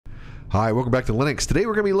Hi, welcome back to Linux. Today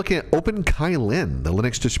we're going to be looking at OpenKylin, the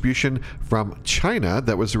Linux distribution from China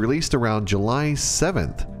that was released around July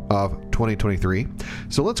 7th of 2023.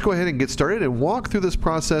 So let's go ahead and get started and walk through this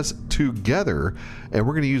process together. And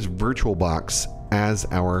we're going to use VirtualBox as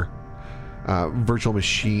our virtual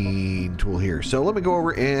machine tool here. So let me go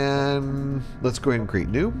over and let's go ahead and create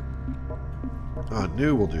new.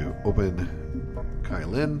 New, we'll do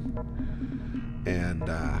OpenKylin. And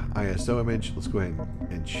ISO image, let's go ahead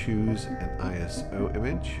and choose an ISO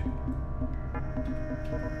image.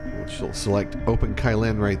 We'll select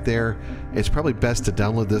OpenKylin right there. It's probably best to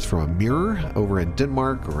download this from a mirror over in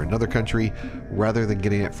Denmark or another country rather than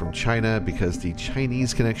getting it from China, because the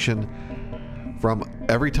Chinese connection, from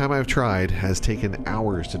every time I've tried, has taken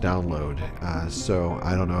hours to download. So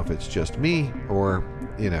I don't know if it's just me or,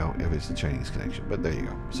 you know, if it's the Chinese connection, but there you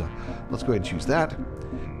go. So let's go ahead and choose that.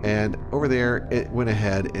 And over there, it went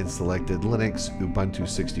ahead and selected Linux Ubuntu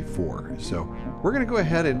 64. So we're going to go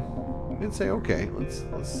ahead and say, okay, let's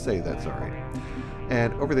say that's all right.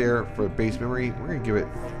 And over there for base memory, we're going to give it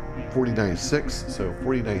 4096. So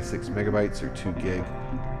 4096 megabytes or 2 gig.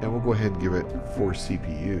 And we'll go ahead and give it 4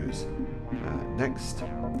 CPUs. Next.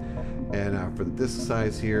 And for the disk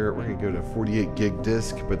size here, we're going to go to 48 gig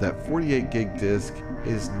disk, but that 48 gig disk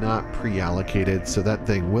is not pre-allocated, so that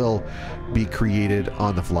thing will be created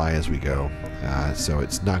on the fly as we go. So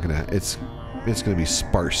it's not gonna, it's gonna be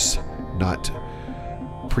sparse, not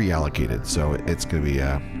pre-allocated. So it's gonna be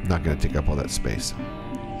not gonna take up all that space.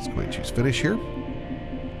 Let's go ahead and choose finish here.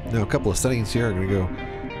 Now a couple of settings here. I'm gonna go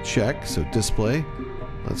check. So display.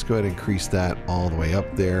 Let's go ahead and increase that all the way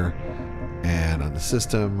up there. And on the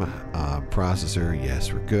system, processor,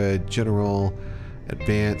 yes, we're good. General,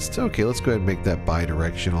 advanced. Okay, let's go ahead and make that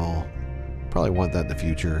bi-directional. Probably want that in the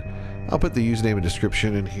future. I'll put the username and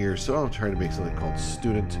description in here. So I'll try to make something called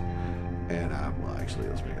student. And, well, actually,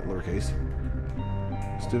 let's make it lowercase.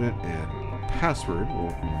 Student and password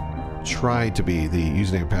will try to be the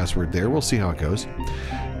username and password there. We'll see how it goes.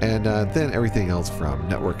 And then everything else from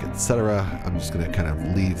network, etc. I'm just going to kind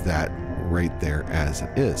of leave that right there as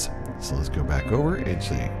it is. So let's go back over and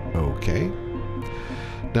say OK.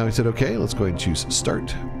 Now we said OK, let's go ahead and choose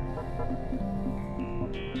Start.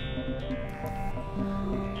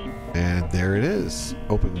 And there it is.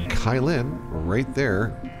 OpenKylin right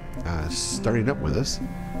there, starting up with us.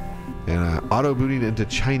 And auto booting into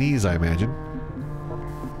Chinese, I imagine.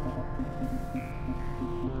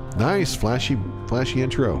 Nice, flashy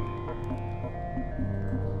intro.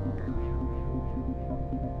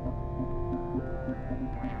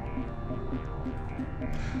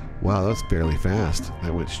 Wow, that's fairly fast.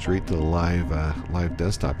 That went straight to the live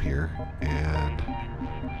desktop here, and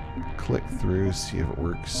click through, see if it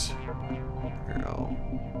works. Here, I'll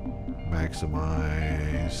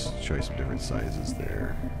maximize, try some different sizes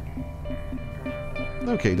there.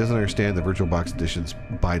 Okay, doesn't understand the VirtualBox editions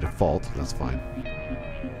by default. That's fine.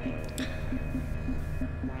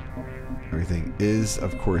 Everything is,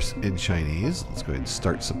 of course, in Chinese. Let's go ahead and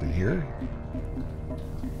start something here.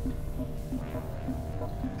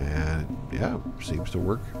 And yeah, seems to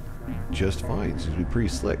work just fine. Seems to be pretty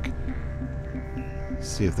slick. Let's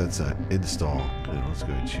see if that's an install. And let's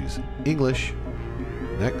go ahead and choose English.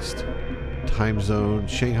 Next. Time zone,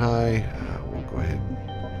 Shanghai. We'll go ahead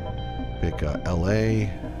and pick LA.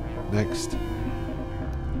 Next.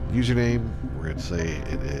 Username, we're going to say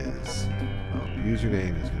it is, well,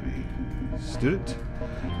 username is going to be student.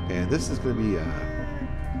 And this is going to be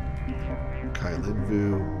Kylin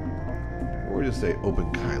Vu. Or just say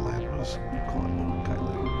OpenKylin. We'll just call it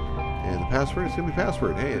OpenKylin. And the password is going to be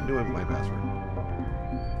password. Hey, I knew it, my password.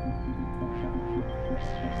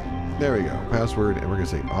 There we go. Password. And we're going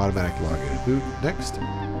to say automatic login and boot. Next.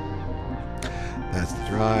 That's the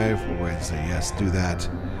drive. We'll go ahead and say yes, do that.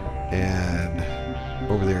 And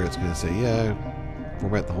over there it's going to say, yeah,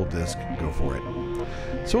 format the whole disk. Go for it.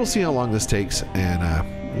 So we'll see how long this takes and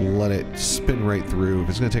let it spin right through. If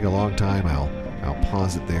it's going to take a long time, I'll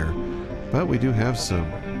pause it there. But we do have some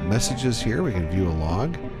messages here. We can view a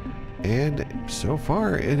log. And so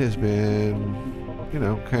far it has been, you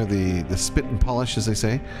know, kind of the spit and polish, as they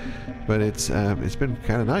say. But it's been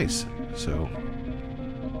kind of nice. So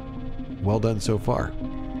well done so far.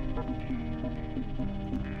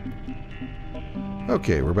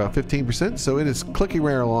 Okay, we're about 15%, so it is clicking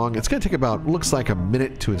right along. It's going to take about, looks like, a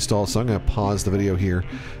minute to install, so I'm going to pause the video here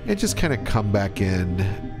and just kind of come back in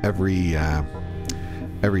every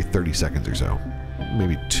 30 seconds or so.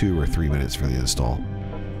 Maybe 2 or 3 minutes for the install.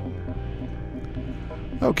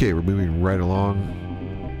 Okay, we're moving right along.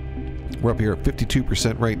 We're up here at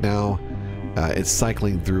 52% right now. It's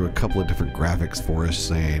cycling through a couple of different graphics for us,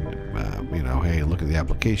 saying, you know, hey, look at the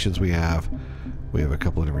applications we have. We have a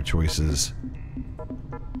couple of different choices.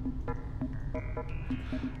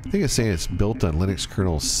 I think it's saying it's built on Linux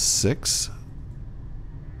kernel 6.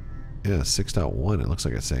 Yeah, 6.1 it looks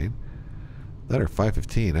like it's saying. That or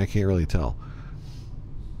 5.15, I can't really tell.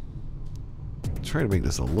 Try to make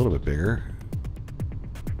this a little bit bigger.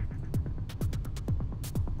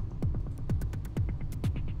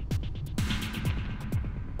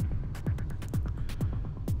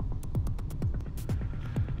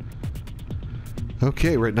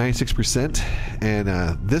 Okay, we're at 96%, and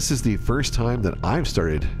this is the first time that I've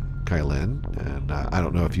started Kylin, and I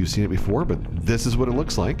don't know if you've seen it before, but this is what it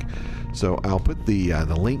looks like. So I'll put the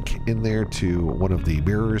link in there to one of the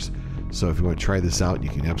mirrors, so if you want to try this out, you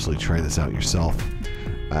can absolutely try this out yourself.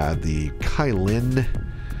 The Kylin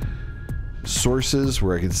sources,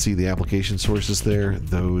 where I can see the application sources there,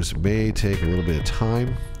 those may take a little bit of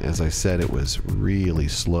time. As I said, it was really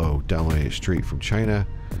slow downloading it straight from China.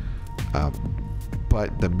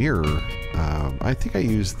 But the mirror, I think I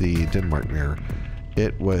used the Denmark mirror.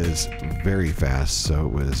 It was very fast, so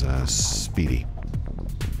it was speedy.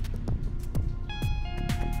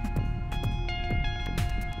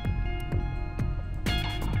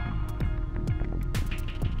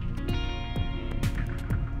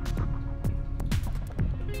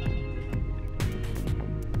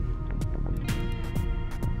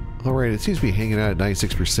 Alright, it seems to be hanging out at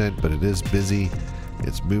 96%, but it is busy.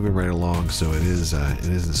 It's moving right along, so it is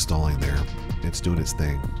installing there. It's doing its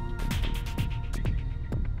thing.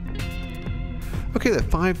 Okay, that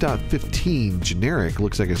 5.15 generic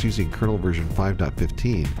looks like it's using kernel version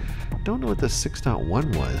 5.15. Don't know what the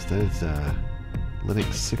 6.1 was. That is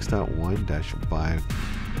Linux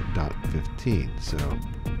 6.1-5.15. So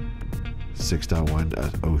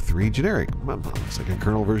 6.1.03 generic. Looks like a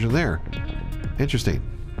kernel version there. Interesting.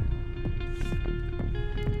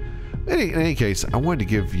 In any case, I wanted to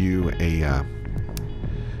give you a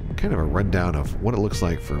kind of a rundown of what it looks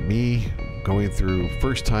like for me going through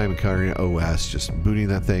first time encountering OS, just booting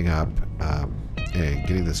that thing up and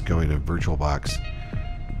getting this going to VirtualBox.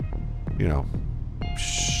 You know,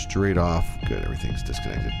 straight off. Good, everything's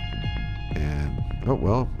disconnected. And oh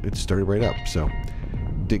well, it started right up. So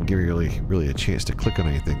didn't give you really a chance to click on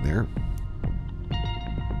anything there.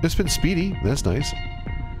 It's been speedy. That's nice.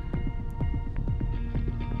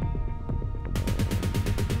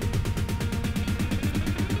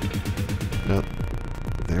 Oh,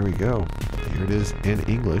 there we go. Here it is in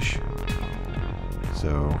English.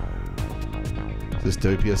 So, is this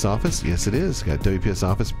WPS Office? Yes, it is. Got WPS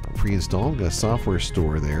Office pre-installed. Got a software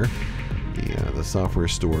store there. The software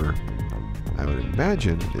store, I would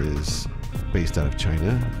imagine, is based out of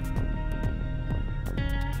China.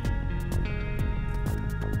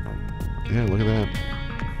 Yeah, look at that.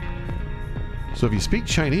 So if you speak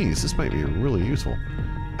Chinese, this might be really useful.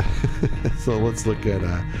 So let's look at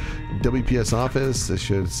WPS Office. It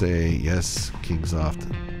should say yes, Kingsoft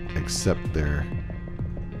accept the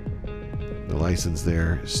license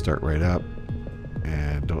there. Start right up,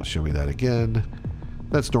 and don't show me that again.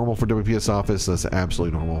 That's normal for WPS Office. That's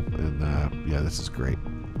absolutely normal, and yeah, this is great.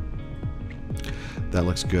 That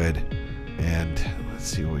looks good. And let's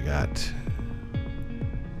see what we got.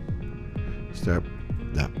 Start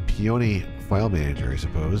the Peony file manager, I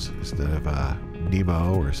suppose, instead of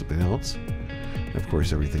Nemo or something else. And of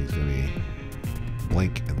course, everything's going to be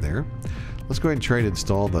blank in there. Let's go ahead and try to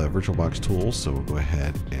install the VirtualBox tools. So we'll go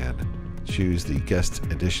ahead and choose the guest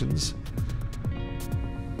editions.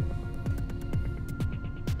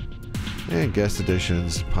 And guest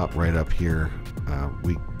editions pop right up here.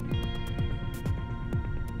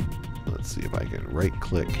 Let's see if I can right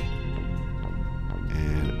click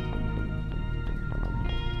and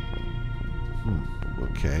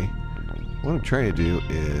okay. What I'm trying to do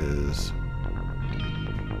is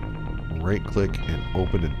right click and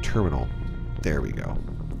open a terminal. There we go.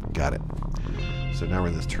 Got it. So now we're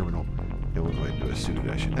in this terminal, and we'll go ahead and do a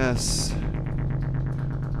sudo-s.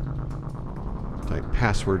 Type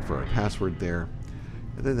password for our password there.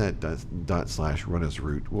 And then that / run as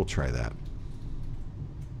root. We'll try that.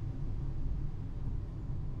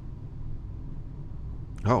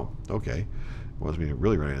 Oh, okay. It wants me to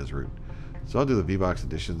really run it as root. So I'll do the VBox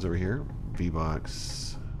editions over here.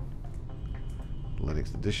 VBox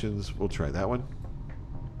Linux editions. We'll try that one.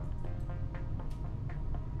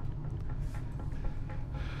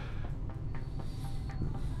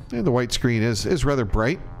 And the white screen is rather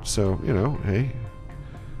bright, so, you know, hey.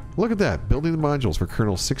 Look at that, building the modules for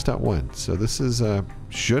kernel 6.1. So this is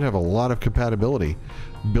should have a lot of compatibility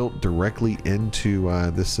built directly into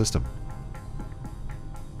this system.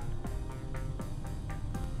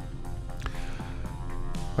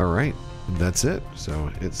 All right, that's it.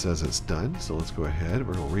 So it says it's done. So let's go ahead.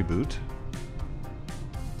 We're going to reboot.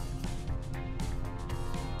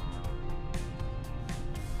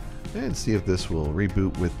 And see if this will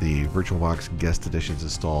reboot with the VirtualBox guest editions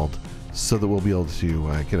installed so that we'll be able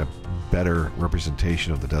to get a better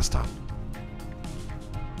representation of the desktop.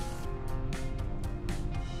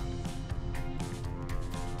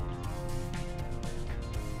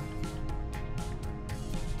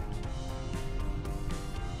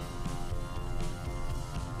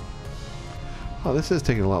 Oh, this is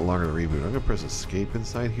taking a lot longer to reboot. I'm going to press escape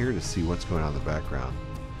inside here to see what's going on in the background.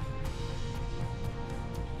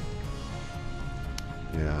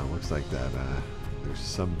 Yeah, looks like that there's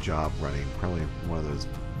some job running, probably one of those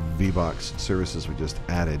VBox services we just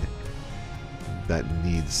added that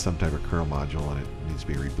needs some type of kernel module and it needs to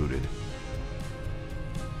be rebooted.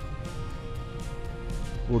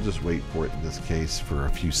 We'll just wait for it in this case for a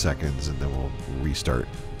few seconds and then we'll restart.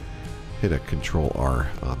 Hit a Control R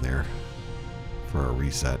on there for a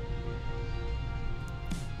reset.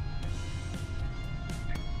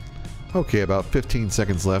 Okay, about 15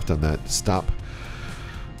 seconds left on that stop.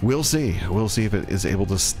 We'll see. We'll see if it is able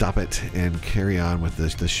to stop it and carry on with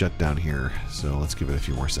the shutdown here. So let's give it a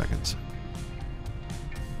few more seconds.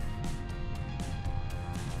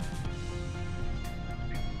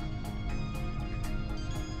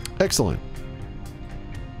 Excellent.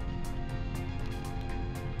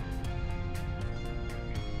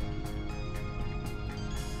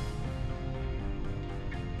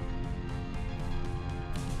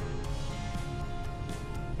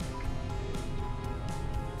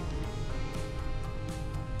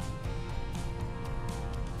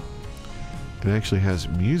 It actually has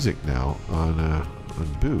music now on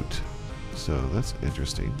boot, so that's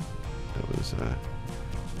interesting. That was a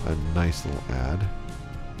nice little ad.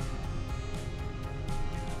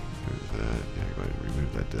 Yeah, go ahead and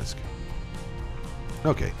remove that disk.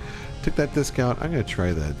 Okay, took that disk out. I'm going to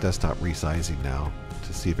try the desktop resizing now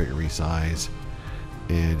to see if it can resize,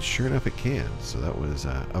 and sure enough, it can. So that was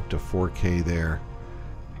up to 4K there.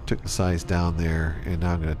 Took the size down there, and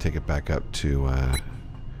now I'm going to take it back up to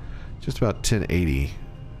just about 1080.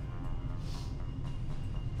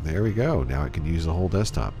 There we go. Now I can use the whole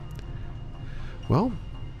desktop. Well,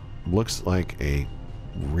 looks like a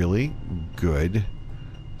really good,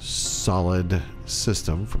 solid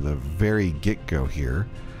system from the very get-go here.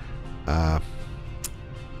 Yeah,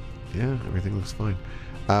 everything looks fine.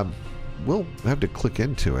 We'll have to click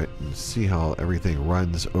into it and see how everything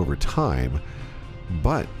runs over time.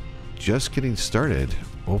 But just getting started,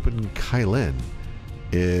 OpenKylin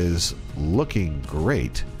is looking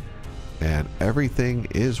great and everything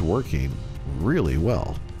is working really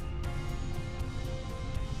well.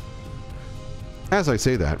 As I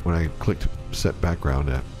say that, when I clicked set background,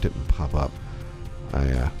 it didn't pop up.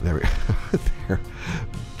 There we there.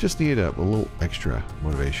 Just need a little extra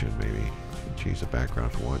motivation, maybe. Change the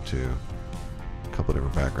background if I want to. A couple of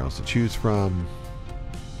different backgrounds to choose from.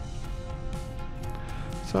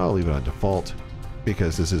 So I'll leave it on default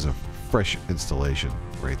because this is a fresh installation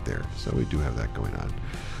right there. So we do have that going on.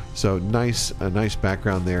 So nice, a nice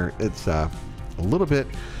background there. It's a little bit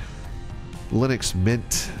Linux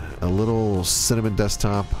Mint, a little Cinnamon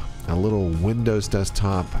desktop, a little Windows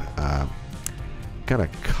desktop. Got a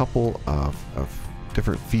couple of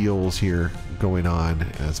different feels here going on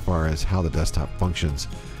as far as how the desktop functions,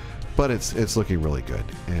 but it's looking really good.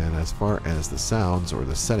 And as far as the sounds or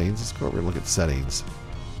the settings, let's go over and look at settings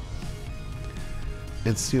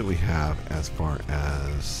and see what we have as far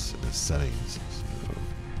as the settings. So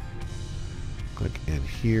click in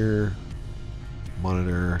here,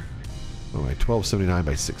 monitor. Oh, my 1279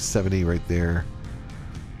 by 670 right there.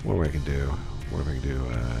 What do I can do? What if I can do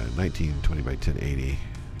 1920 by 1080?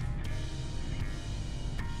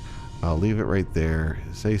 I'll leave it right there,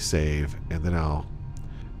 say save, and then I'll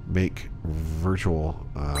make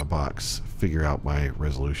VirtualBox figure out my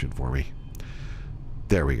resolution for me.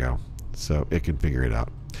 There we go. So it can figure it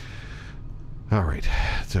out. All right,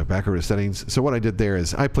 so back over to settings. So what I did there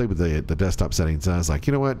is I played with the desktop settings, and I was like,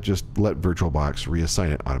 you know what? Just let VirtualBox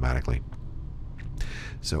reassign it automatically.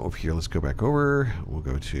 So over here, let's go back over. We'll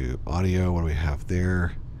go to audio. What do we have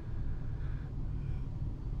there?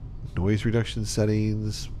 Noise reduction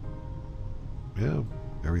settings. Yeah,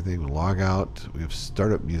 everything. We'll log out. We have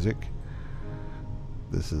startup music.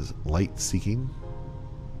 This is light seeking.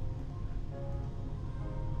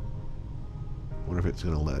 Wonder if it's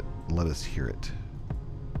going to let us hear it.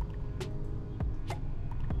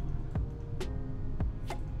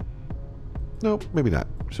 Nope, maybe not.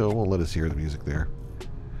 So it won't let us hear the music there.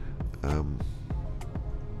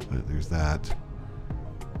 But there's that.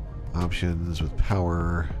 Options with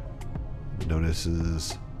power,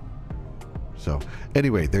 notices. So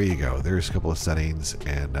anyway, there you go. There's a couple of settings,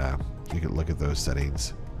 and you can look at those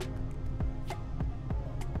settings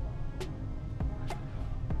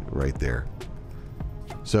right there.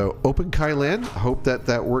 So OpenKylin, hope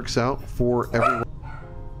that works out for everyone.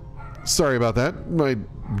 Sorry about that. My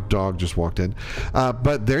dog just walked in.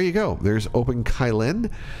 But there you go. There's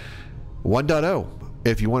OpenKylin 1.0.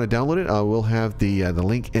 If you want to download it, we'll have the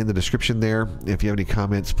link in the description there. If you have any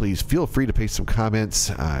comments, please feel free to paste some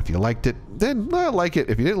comments. If you liked it, then like it.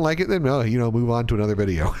 If you didn't like it, then move on to another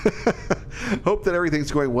video. Hope that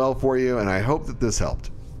everything's going well for you, and I hope that this helped.